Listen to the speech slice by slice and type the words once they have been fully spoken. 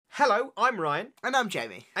Hello, I'm Ryan. And I'm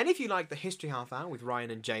Jamie. And if you like the History Half Hour with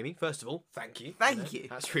Ryan and Jamie, first of all, thank you. Thank you.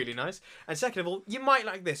 That's really nice. And second of all, you might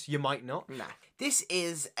like this, you might not. Nah. This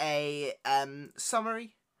is a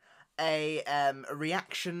summary, a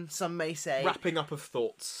reaction, some may say. Wrapping up of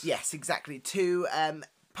thoughts. Yes, exactly. To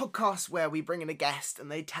podcasts where we bring in a guest and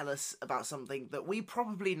they tell us about something that we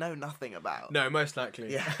probably know nothing about. No, most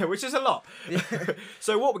likely. Yeah. Which is a lot.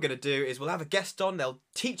 So what we're going to do is we'll have a guest on. They'll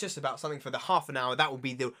teach us about something for the half an hour. That will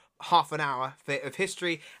be the half an hour of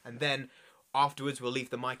history. And then afterwards we'll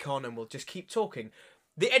leave the mic on and we'll just keep talking.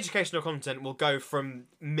 The educational content will go from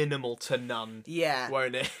minimal to none. Yeah.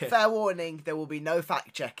 Won't it? Fair warning, there will be no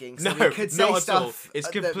fact checking. So No, we could say not at all. stuff It's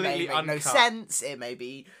that completely may make no uncut. sense. It may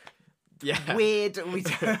be weird. We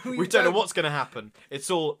don't know what's going to happen.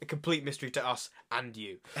 It's all a complete mystery to us and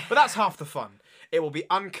you. But that's half the fun. It will be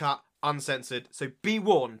uncut, uncensored, so be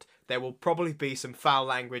warned. There will probably be some foul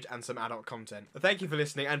language and some adult content. But thank you for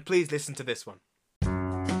listening, and please listen to this one.